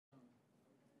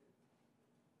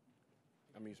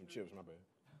some chips, my bad.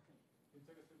 Can you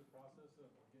take us through the process of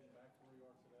getting back to where you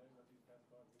are today? What these past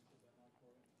 5 weeks have been like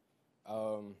for you?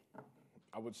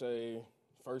 I would say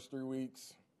first 3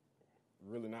 weeks,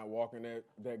 really not walking that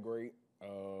great.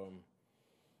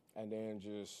 And then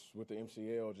just with the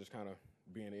MCL, just kind of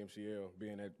being the MCL,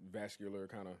 being that vascular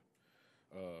kind of,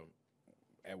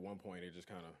 at one point it just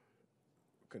kind of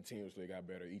continuously got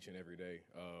better each and every day.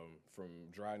 From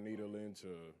dry needling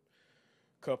to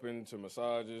cupping to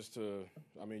massages to,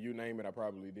 you name it, I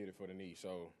probably did it for the knee.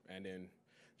 So, and then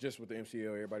just with the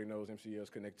MCL, everybody knows MCLs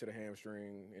connect to the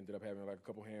hamstring, ended up having like a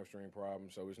couple hamstring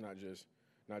problems. So it's not just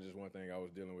one thing I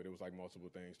was dealing with. It was like multiple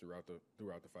things throughout the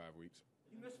 5 weeks.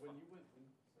 When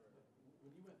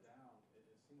you went down, it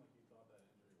seemed like you thought that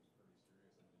injury was pretty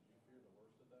serious. Did you fear the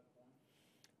worst at that point?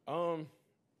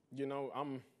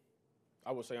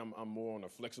 I would say I'm more on the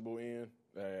flexible end,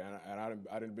 and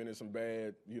I done been in some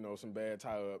bad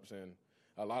tie-ups, and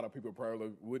a lot of people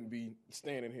probably wouldn't be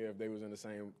standing here if they was in the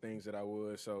same things that I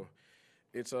was. So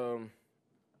it's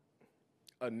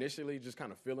initially just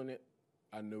kind of feeling it.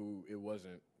 I knew it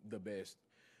wasn't the best,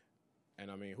 and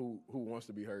who wants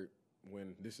to be hurt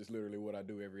when this is literally what I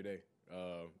do every day,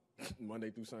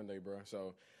 Monday through Sunday, bro.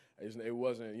 So it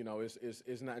wasn't,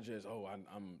 it's not just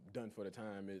I'm done for the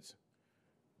time. It's,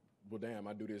 well, damn,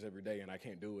 I do this every day and I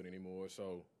can't do it anymore.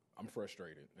 So I'm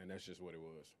frustrated, and that's just what it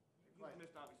was. You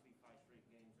missed obviously 5 straight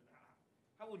games. And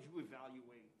how would you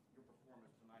evaluate your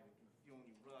performance tonight? Did you feel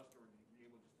any rust, or were you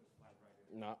able just to slide right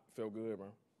in? Nah, felt good,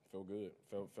 bro. Felt good.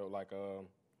 Felt like y'all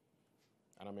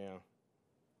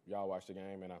watched the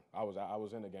game, and I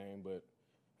was in the game, but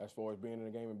as far as being in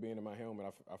the game and being in my helmet,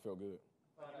 I felt good.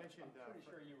 Well, I'm pretty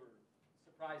sure you were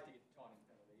surprised to get the taunting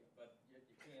penalty, but yet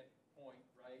you can't point,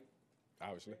 right?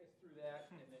 Obviously. Take us through that,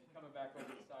 and then coming back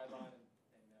over the sideline and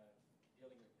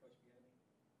dealing with Coach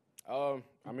Bieniemy.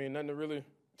 Nothing to really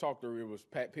talk through. It was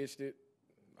Pat pitched it.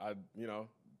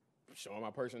 Showing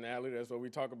my personality. That's what we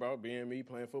talk about, being me,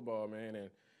 playing football, man,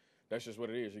 and that's just what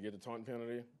it is. You get the taunting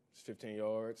penalty. It's 15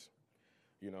 yards.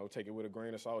 Take it with a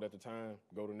grain of salt at the time.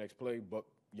 Go to the next play. Buck,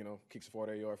 kicks a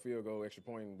 48-yard field goal, extra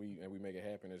point, and we make it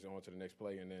happen. It's on to the next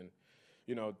play, and then,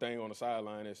 thing on the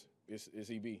sideline is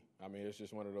EB. It's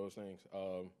just one of those things.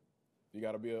 You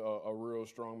got to be a real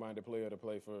strong-minded player to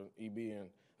play for EB, and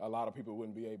a lot of people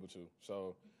wouldn't be able to.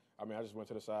 So, I just went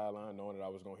to the sideline knowing that I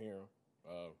was going to hear him.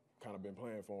 Kind of been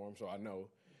playing for him, so I know.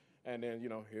 And then,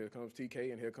 here comes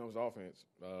TK, and here comes offense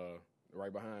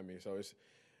right behind me. So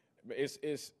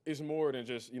it's more than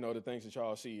just, the things that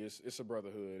y'all see. It's a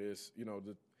brotherhood. It's,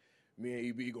 me and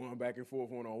EB going back and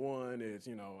forth one-on-one. It's,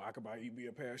 I could buy EB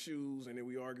a pair of shoes, and then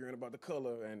we arguing about the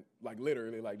color. And,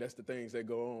 literally, that's the things that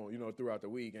go on, throughout the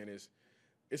week. And it's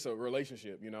a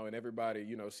relationship, and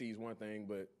everybody, sees one thing,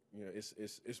 but,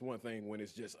 it's one thing when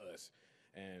it's just us.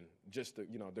 And just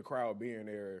the crowd being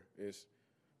there it's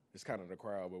kind of the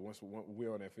crowd. But once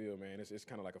we're on that field, man, it's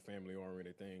kind of like a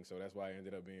family-oriented thing. So that's why I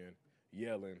ended up being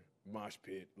yelling, mosh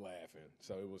pit, laughing.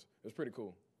 So it was pretty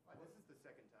cool. This is the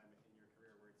second time in your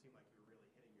career where it seemed like you were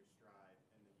really hitting your stride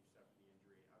and then you suffered the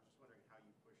injury. I was just wondering how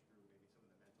you pushed through maybe some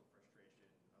of the mental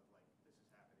frustration of this is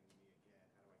happening to me again.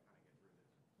 How do I kind of get through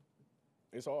this?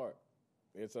 It's hard.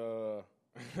 It's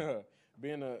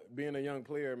being a young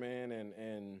player, man,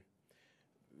 and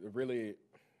really,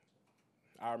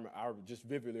 I just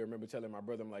vividly remember telling my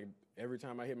brother, I'm like, every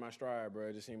time I hit my stride, bro,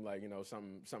 it just seemed like,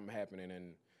 something happening.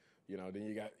 And, then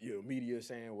you got media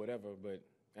saying whatever.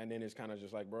 And then it's kind of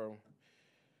just like, bro,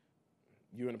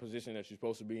 you're in a position that you're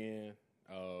supposed to be in.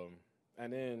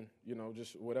 And then,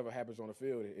 just whatever happens on the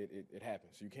field, it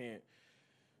happens. You can't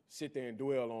sit there and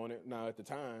dwell on it. Now, at the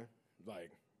time,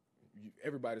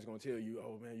 everybody's going to tell you,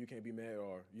 oh, man, you can't be mad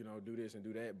or, do this and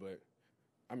do that. But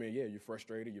you're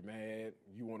frustrated, you're mad,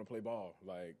 you want to play ball.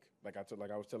 Like I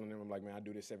was telling them, I'm like, man, I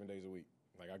do this 7 days a week.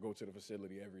 I go to the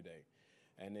facility every day.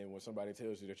 And then when somebody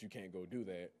tells you that you can't go do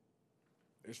that,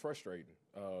 it's frustrating.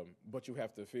 But you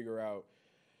have to figure out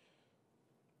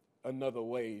another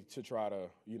way to try to,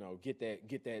 get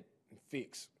that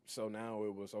fixed. So now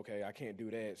it was, okay, I can't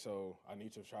do that, so I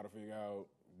need to try to figure out,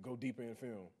 go deeper in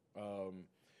film.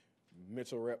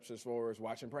 Mental reps as far as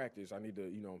watching practice. I need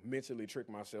to, mentally trick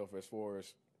myself as far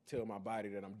as tell my body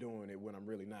that I'm doing it when I'm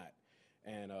really not.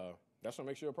 And that's what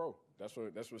makes you a pro. That's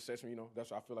what sets me,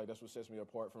 I feel like that's what sets me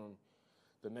apart from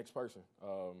the next person.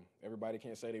 Everybody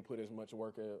can't say they put as much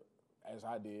work as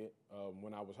I did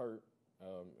when I was hurt,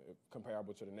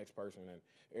 comparable to the next person. And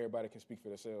everybody can speak for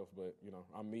themselves, but,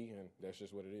 I'm me, and that's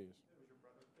just what it is. That was your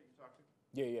brother that you talked to?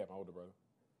 Yeah, my older brother.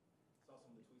 Saw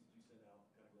some of the tweets that you sent out,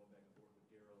 kind of going back and forth with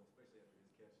Darryl, especially after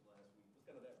his catch last week. What's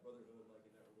kind of that brotherhood like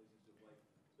in that relationship like,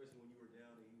 especially when you were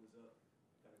down and he was up,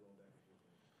 kind of going back and forth?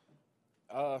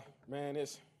 Man,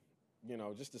 it's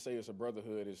just to say it's a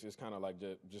brotherhood is kind of like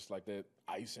just like that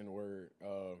icing word.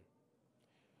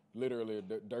 Literally,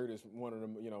 dirt is one of the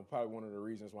probably one of the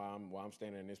reasons why I'm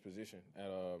standing in this position.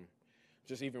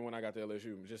 Just even when I got to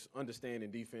LSU, just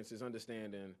understanding defenses,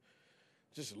 understanding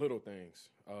just little things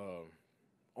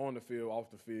on the field,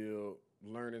 off the field,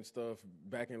 learning stuff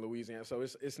back in Louisiana. So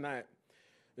it's not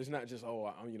just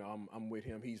I'm with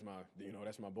him. He's my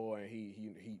that's my boy, and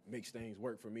he makes things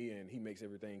work for me, and he makes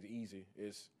everything easy.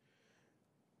 It's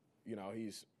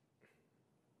he's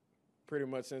pretty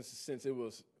much since it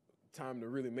was time to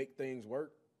really make things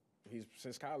work. He's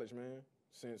since college, man.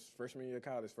 Since freshman year of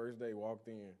college, first day walked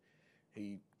in,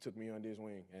 he took me under his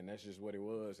wing, and that's just what it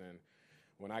was. And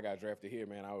when I got drafted here,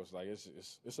 man, I was like,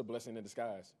 it's a blessing in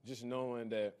disguise. Just knowing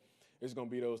that it's gonna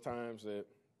be those times that,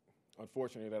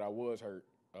 unfortunately, that I was hurt.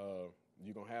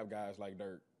 You're gonna have guys like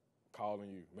Dirk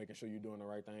calling you, making sure you're doing the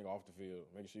right thing off the field,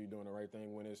 making sure you're doing the right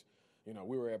thing when it's,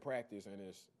 we were at practice and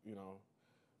it's,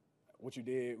 what you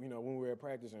did, when we were at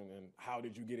practice and how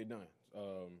did you get it done?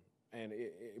 And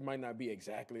it might not be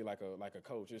exactly like a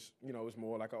coach. It's it's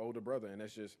more like an older brother, and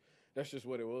that's just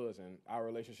what it was. And our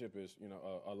relationship is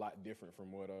a lot different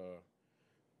from what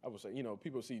I would say.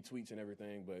 People see tweets and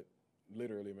everything, but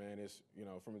literally, man, it's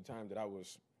from the time that I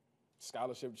was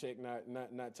scholarship check,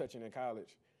 not touching in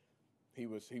college, he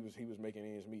was making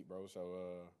ends meet, bro. So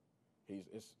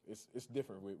it's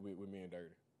different with me and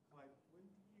Dirty. Clyde, when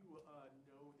did you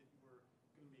know that you were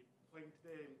going to be playing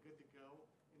today and good to go?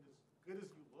 And as good as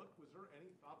you looked, was there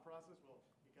any thought process? Well,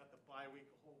 you got the bye week,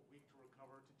 a whole week to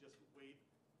recover, to just wait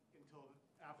until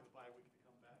after the bye week to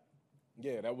come back?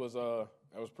 Yeah, that was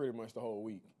pretty much the whole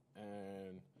week.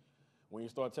 And when you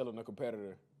start telling the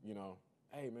competitor,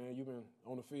 hey, man, you've been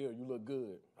on the field, you look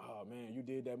good. Oh, man, you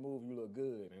did that move, you look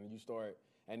good.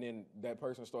 And then that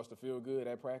person starts to feel good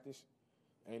at practice,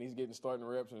 and he's getting starting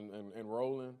reps and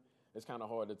rolling. It's kind of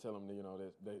hard to tell him,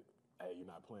 that hey, you're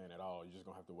not playing at all. You're just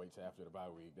going to have to wait till after the bye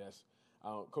week.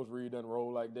 Coach Reed doesn't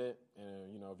roll like that.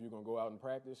 And, if you're going to go out and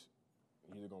practice,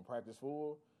 you're either going to practice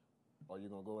full or you're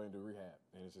going to go into rehab.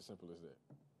 And it's as simple as that.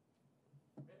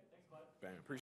 Okay, thanks, Clyde. Bam. Appreciate